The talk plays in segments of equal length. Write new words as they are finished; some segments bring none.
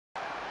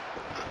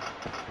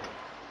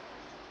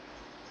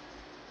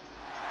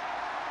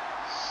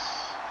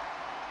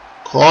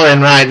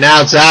Corrin right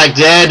now tagged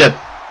in.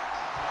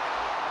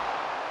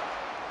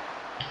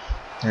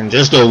 And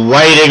just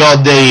waiting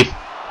on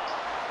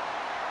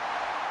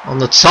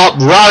the top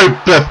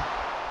rope.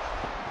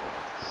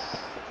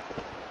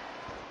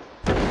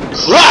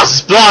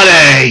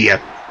 Crossbody!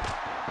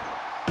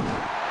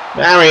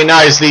 Very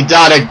nicely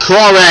done, and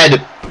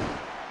Corrin.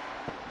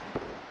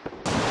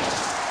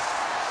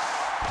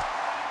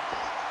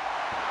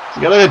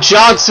 You got a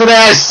chance for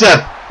this,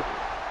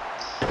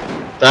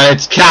 but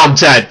it's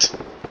countered.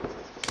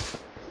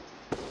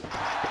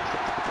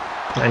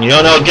 And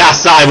Yuno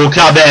Gasai will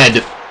come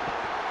in.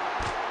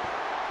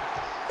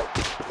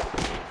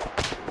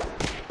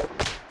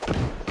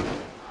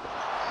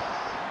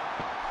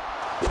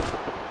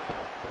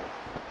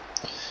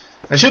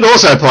 I should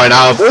also point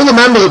out, of all the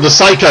members of the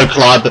Psycho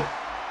Club,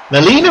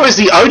 Milenna is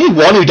the only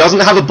one who doesn't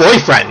have a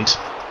boyfriend.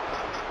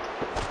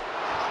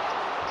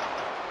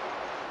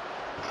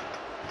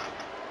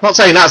 I'm not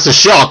saying that's a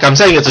shock, I'm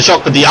saying it's a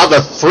shock that the other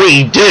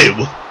three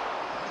do.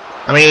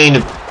 I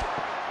mean,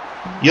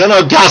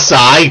 Yuno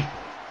Gasai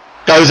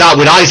goes out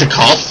with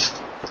Isaacoff.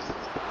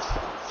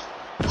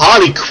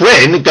 Harley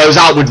Quinn goes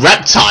out with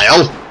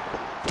Reptile.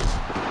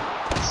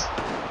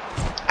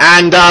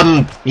 And,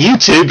 you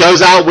two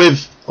goes out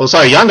with... Oh,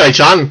 sorry,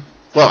 Yandere-chan.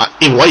 Well,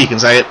 either way you can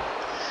say it.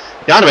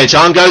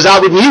 Yandere-chan goes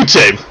out with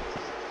Mewtwo.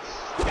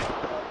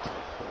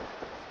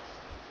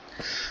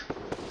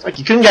 It's like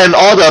you couldn't get an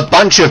odder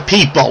bunch of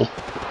people.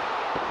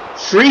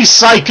 3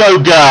 psycho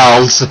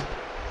girls.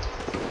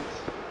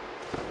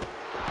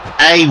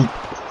 A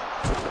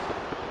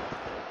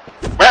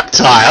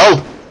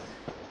reptile.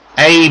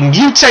 A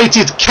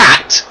mutated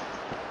cat.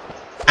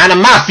 And a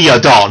mafia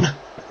don.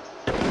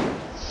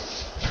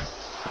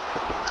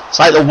 It's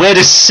like the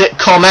weirdest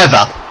sitcom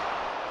ever.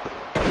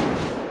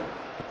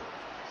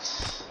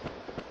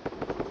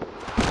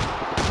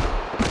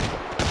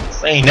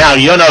 See now,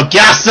 Yuno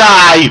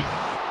Gasai!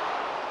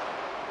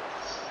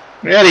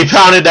 Really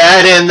pounded the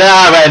head in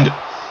there, and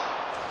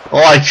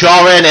boy,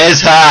 Corrin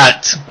is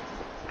hurt.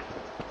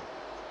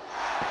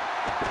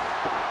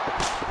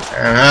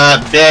 And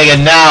hurt big,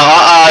 and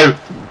now,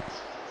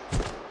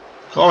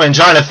 Corrin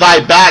trying to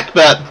fight back,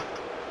 but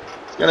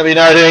it's going to be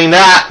no doing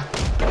that.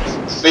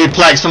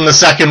 Suplex from the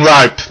second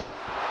rope.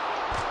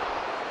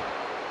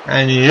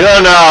 And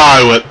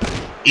Yuno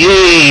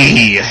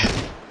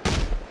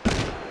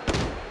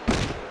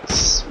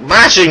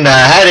smashing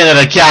their head into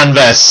the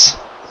canvas.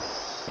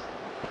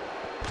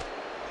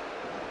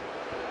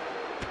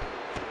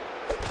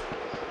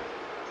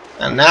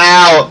 And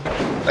now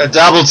a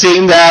double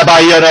team there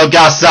by Yuno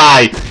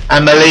Gasai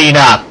and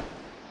Milenna.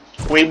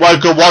 Queen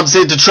Woka wants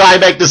it to try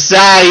and make the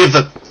save.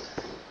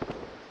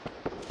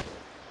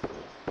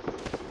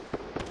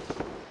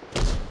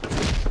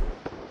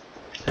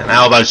 An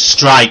elbow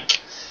strike.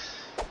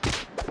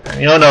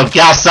 And Yuno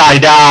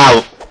Gasai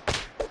now.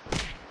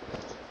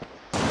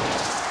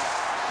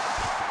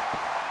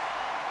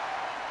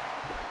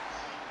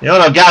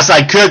 Yuno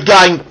Gasai could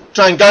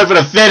try and go for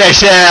the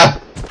finish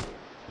here.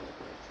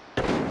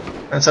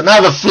 That's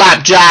another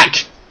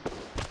flapjack.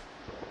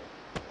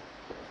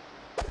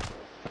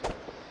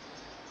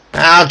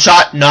 I'll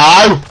try.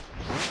 No.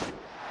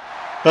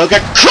 We'll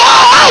get.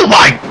 Oh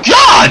my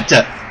god!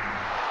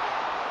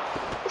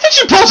 Did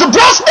she pull some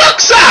brass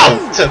knucks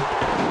out?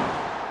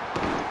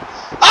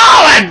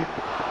 Oh, and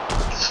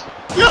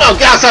Yuno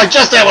Gasai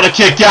just able to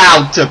kick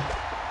out.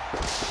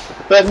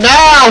 But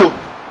now,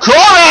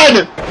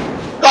 Corrin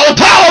got a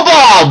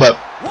powerbomb.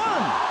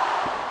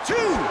 1, 2.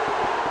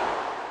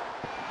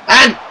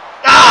 And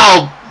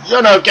oh,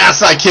 Yuno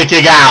Gasai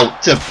kicking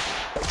out.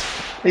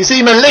 You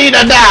see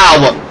Milenna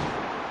now.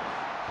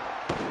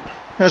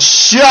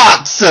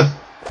 Shots.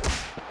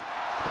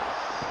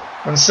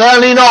 And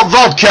certainly not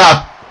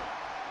vodka.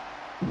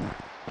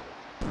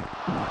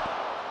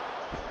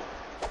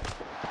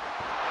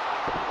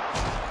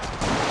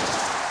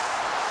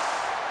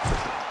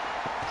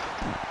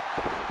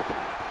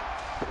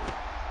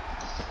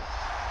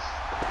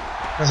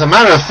 As a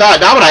matter of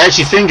fact, now when I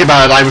actually think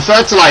about it, I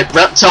refer to like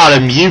Reptile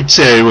and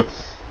Mewtwo.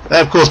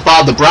 They're of course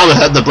part of the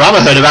Brotherhood. The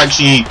Brotherhood have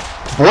actually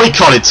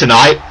boycotted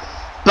tonight.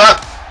 But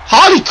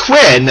Harley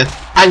Quinn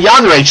and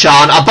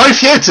Yandere-chan are both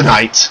here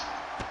tonight.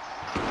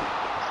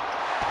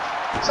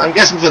 So I'm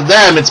guessing for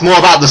them it's more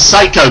about the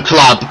Psycho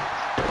Club.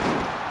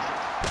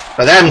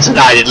 For them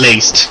tonight at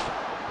least.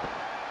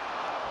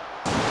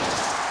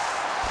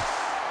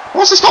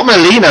 What's to stop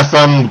Milenna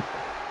from...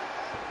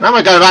 Now am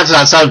I going back to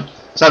that subject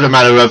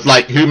matter of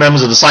like who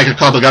members of the Psycho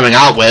Club are going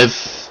out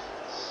with.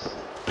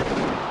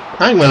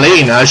 I think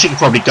Milenna, she could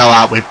probably go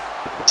out with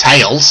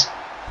Tails.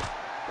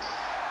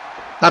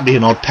 That'd be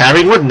an odd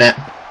pairing, wouldn't it?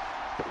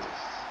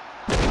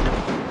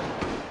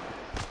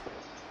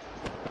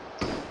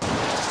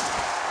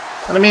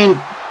 And I mean,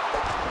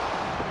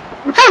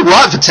 we're kind of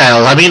right for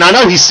Tails. I mean, I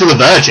know he's still a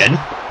virgin.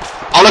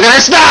 Oh, look at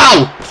this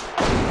now!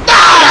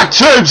 Ah,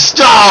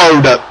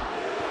 tombstone!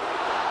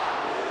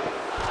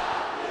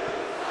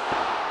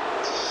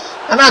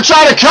 And now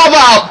trying to cover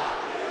up.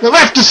 The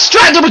ref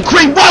distracted with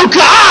Queen Woka.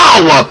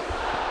 Ow!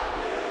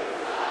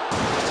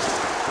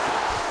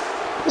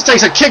 Just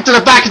takes a kick to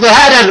the back of the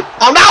head and...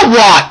 Oh, now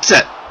what?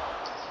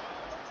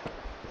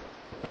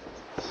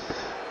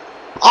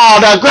 Oh,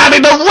 no,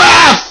 grabbing the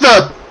ref!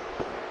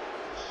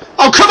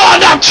 Oh, come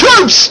on now,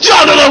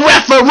 tombstone of the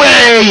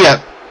referee!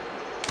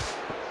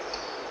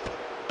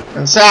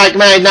 And Cyrax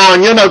made now,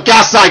 and Yuno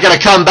Gasai gonna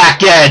come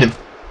back in.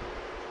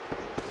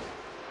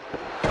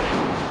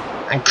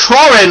 And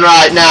Corrin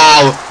right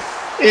now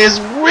is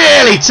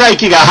really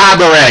taking a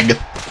hammering.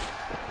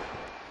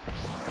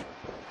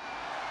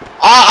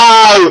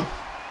 Uh-oh!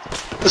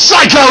 The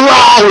psycho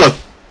roll!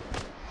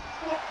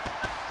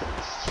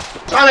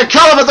 Trying to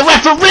cover, but the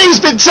referee's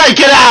been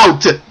taken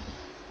out!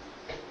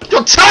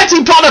 Your tag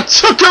partner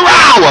took her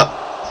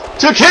out!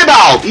 Took him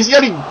out! He's the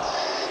only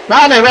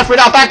man who refereed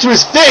out back to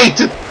his feet!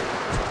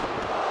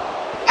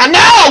 And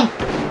now!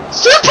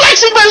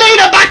 Suplexing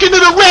Milenna back into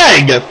the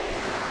ring!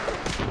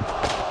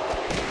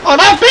 Oh,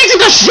 now beating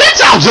the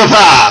shit out of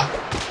her!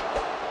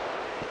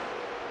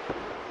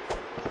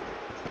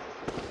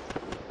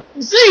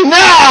 See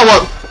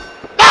now!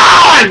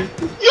 Oh!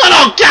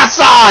 Yuno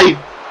Gasai!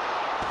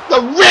 The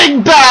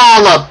ring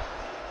bell!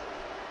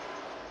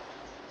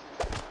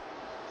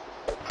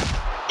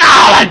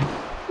 Oh, and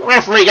the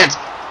referee gets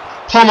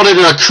pummeled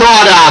into the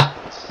corner!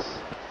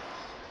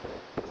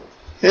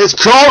 It's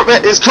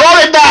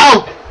Corrin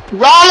now!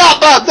 Roll up,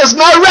 but there's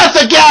no ref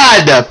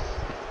again!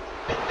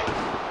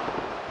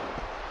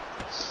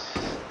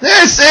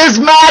 This is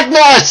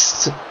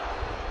madness!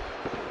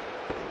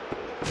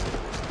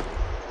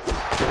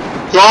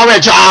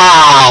 Corrin,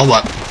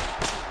 oh!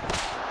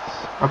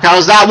 Okay,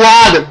 how's that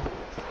one?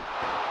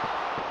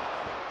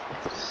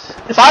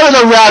 If I were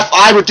the ref,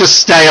 I would just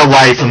stay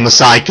away from the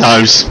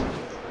psychos.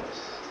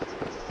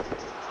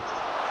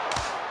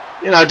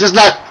 You know, just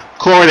let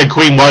Corrin and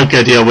Queen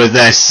Woka deal with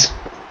this.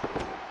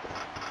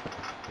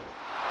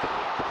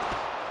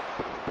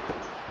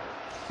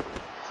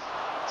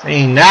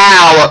 See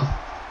now,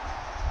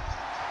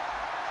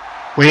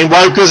 Queen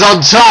Woka's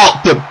on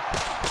top.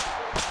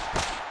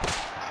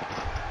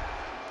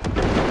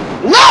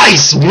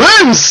 Nice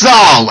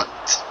moonsault.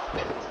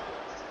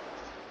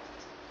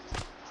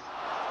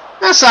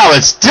 That's how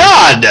it's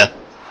done.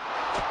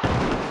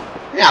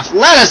 The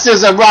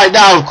athleticism right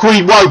now of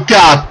Queen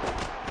Woka.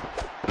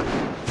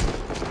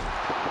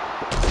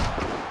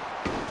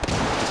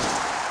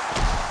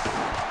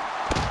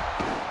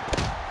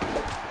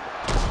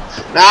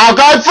 Now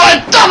going for a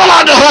double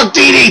underhook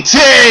DDT!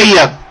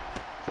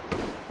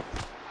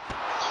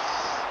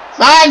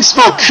 Thanks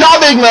for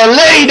coming,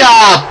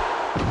 Milenna!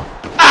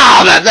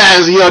 Ah, but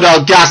there's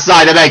Yuno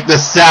Gasai to make the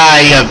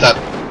save!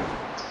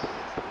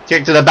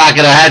 Kick to the back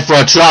of the head for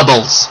her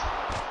troubles.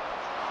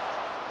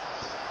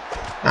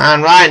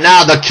 And right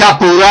now, the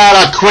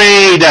Capoeira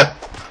Queen!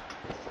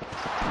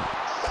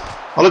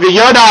 Oh, look at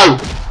Yuno!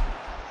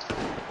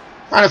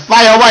 Trying to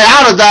fight her way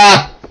out of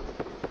there!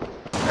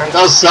 And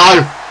does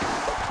so.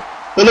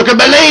 But look at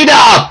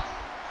Milenna!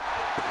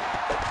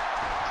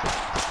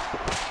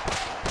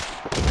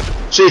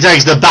 She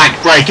takes the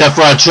backbreaker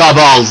for her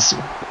troubles.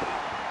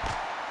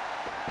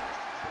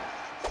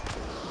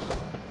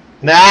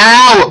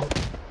 Now!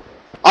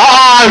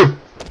 Uh-oh!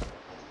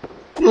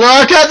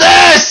 Look at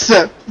this!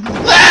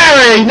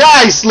 Very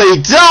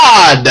nicely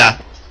done!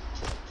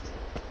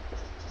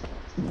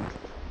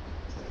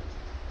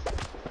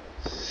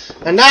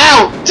 And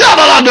now,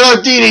 double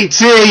underhook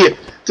DDT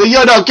to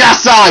Yuno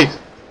Gasai!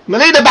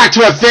 Milenna back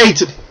to her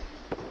feet.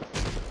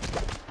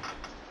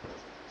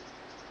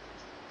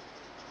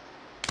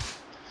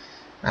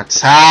 A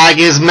tag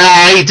is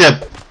made.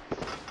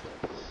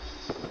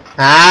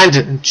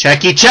 And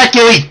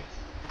checky.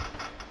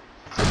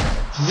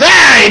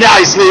 Very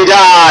nicely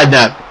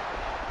done.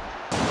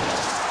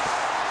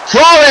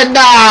 Corrin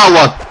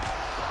now.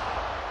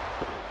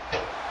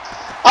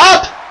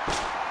 Up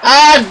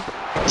and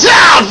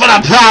down for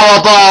the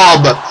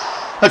powerbomb.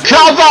 The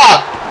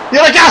cover.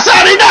 You're like, I'm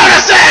only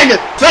noticing!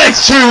 But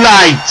it's too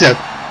late!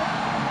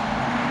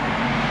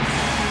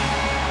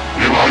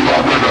 Here are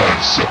your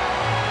winners,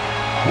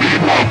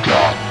 Queen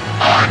Woka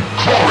and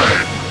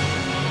Corrin.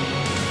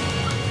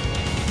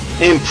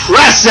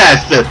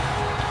 Impressive!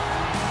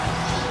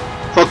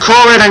 For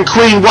Corrin and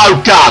Queen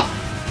Woka.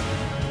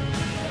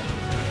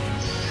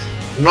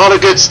 Not a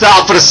good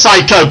start for the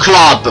Psycho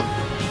Club.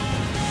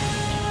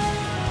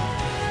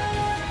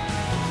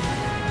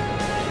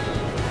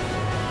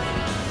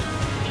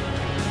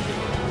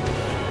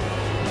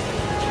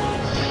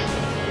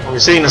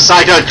 We've seen the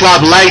Psycho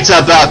Club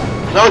later, but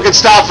not a good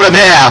start for them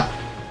here.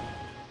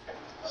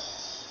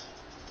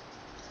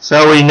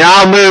 So we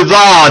now move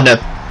on.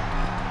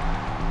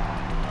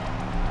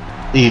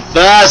 The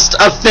first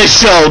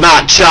official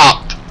matchup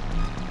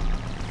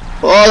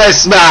for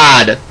this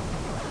man.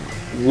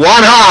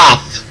 One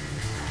half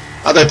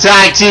of the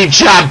tag team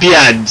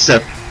champions.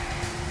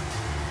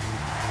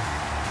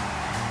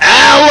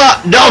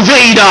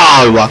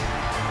 Noveno.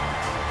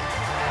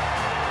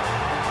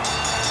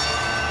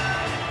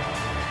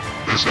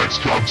 This next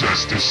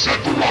contest is set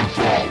for one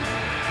fall.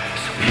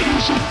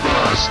 Losing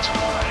first,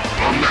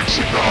 from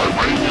Mexico,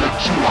 weighing in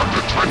at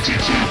 222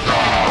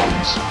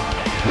 pounds,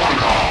 one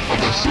half of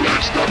the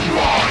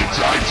CXWI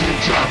Tag Team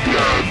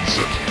Champions,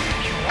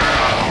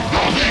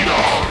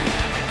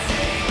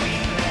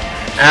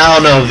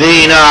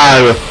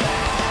 Noveno.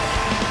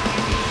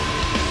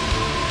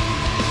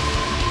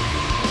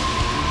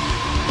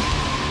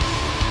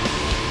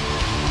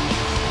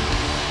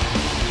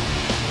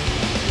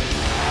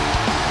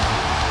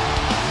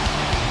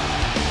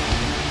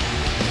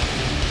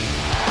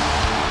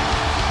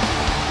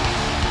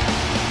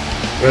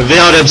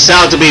 Revealed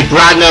himself to be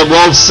Brandon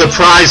Wolf's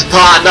surprise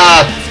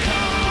partner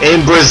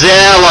in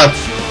Brazil.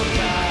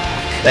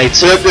 They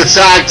took the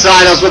tag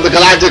titles with the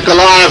Galactic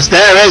Alliance.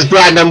 There is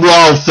Brandon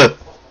Wolf.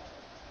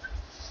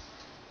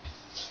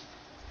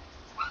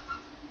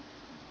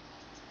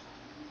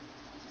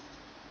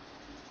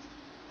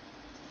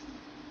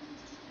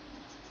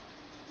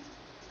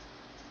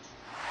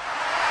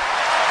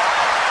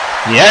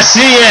 Yes,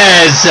 he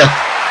is.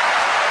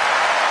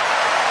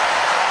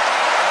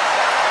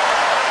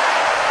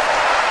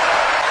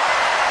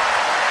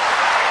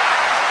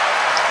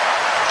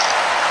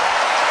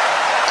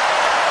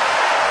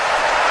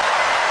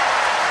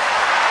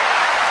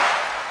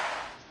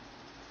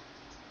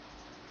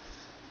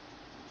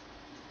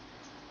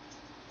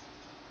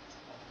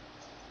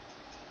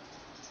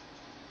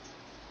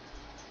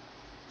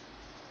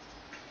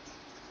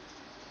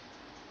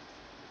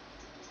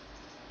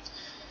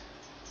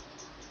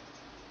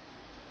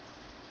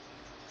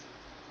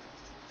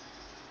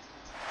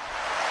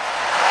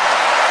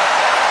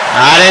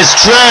 That is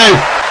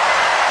true.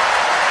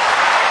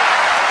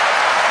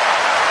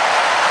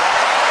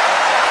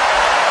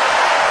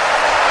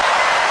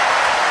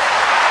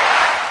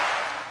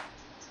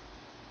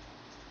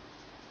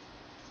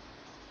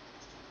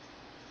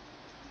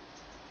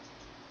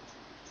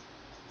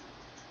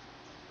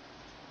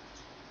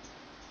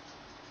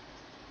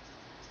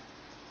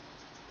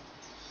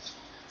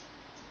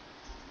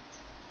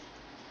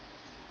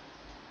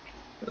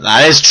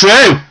 That is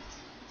true.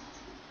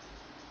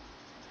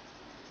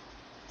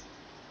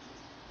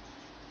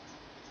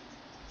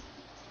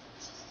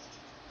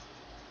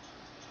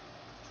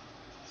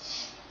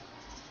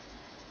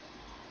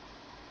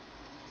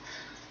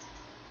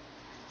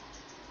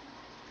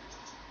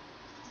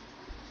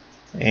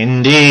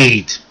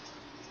 Indeed.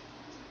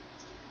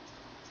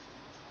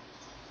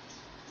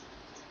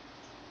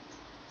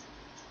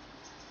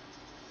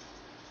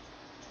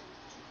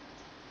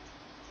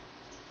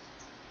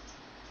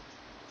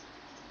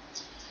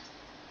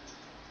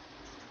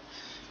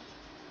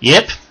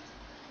 Yep.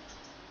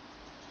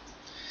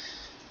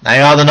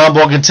 They are the number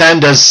one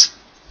contenders.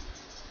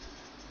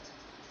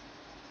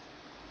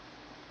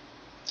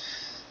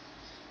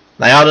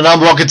 They are the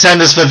number one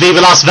contenders for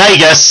Viva Las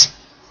Vegas.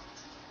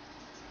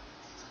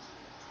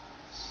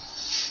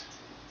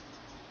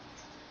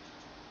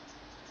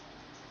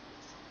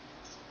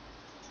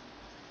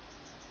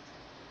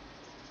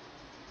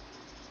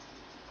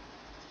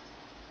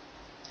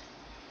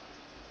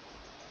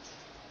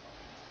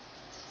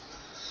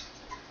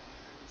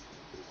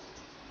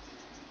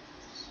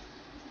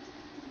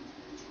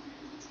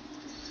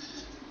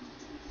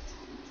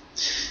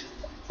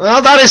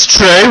 Well, that is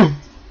true.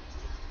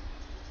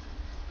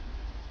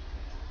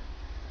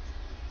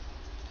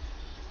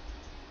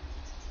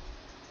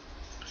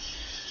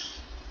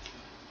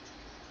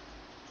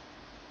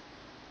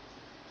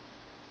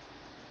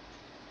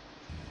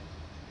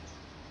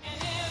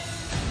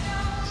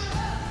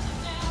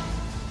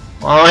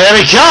 Oh,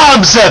 here he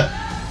comes!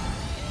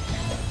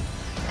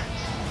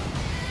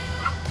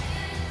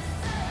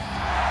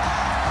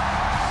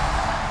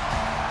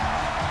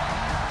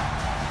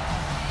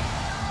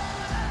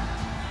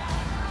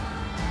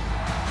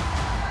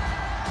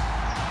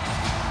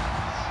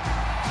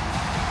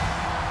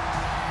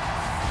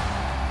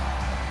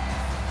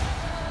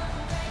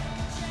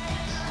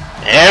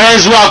 Here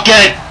is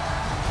Rocket!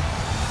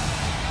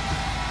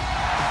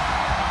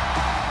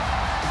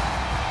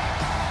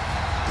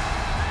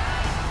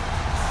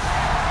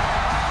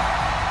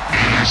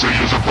 Introducing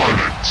his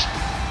opponent,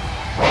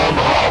 from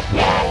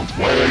Half-World,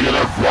 weighing in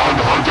at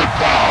 100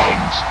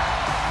 pounds,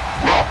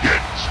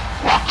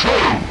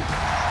 Raccoon!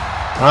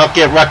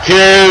 Rocket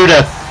Raccoon!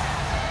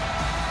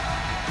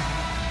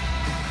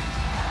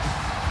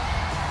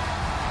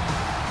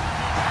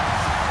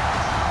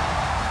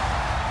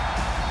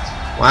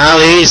 Well,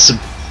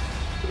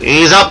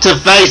 he's up to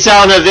face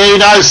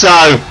Noveno,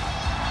 so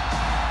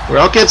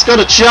Rocket's got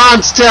a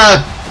chance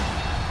to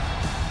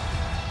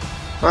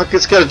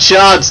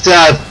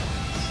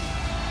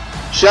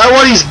show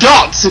what he's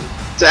got to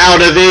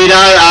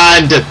Noveno,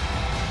 and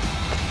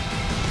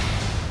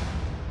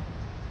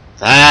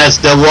there's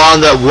the one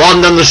that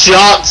won them the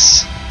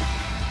shots.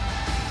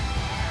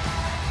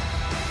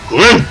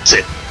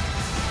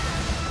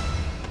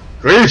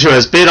 Groot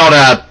has been on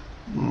a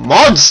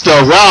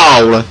monster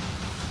roll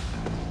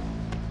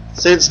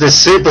since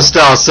this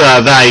superstar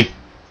survey.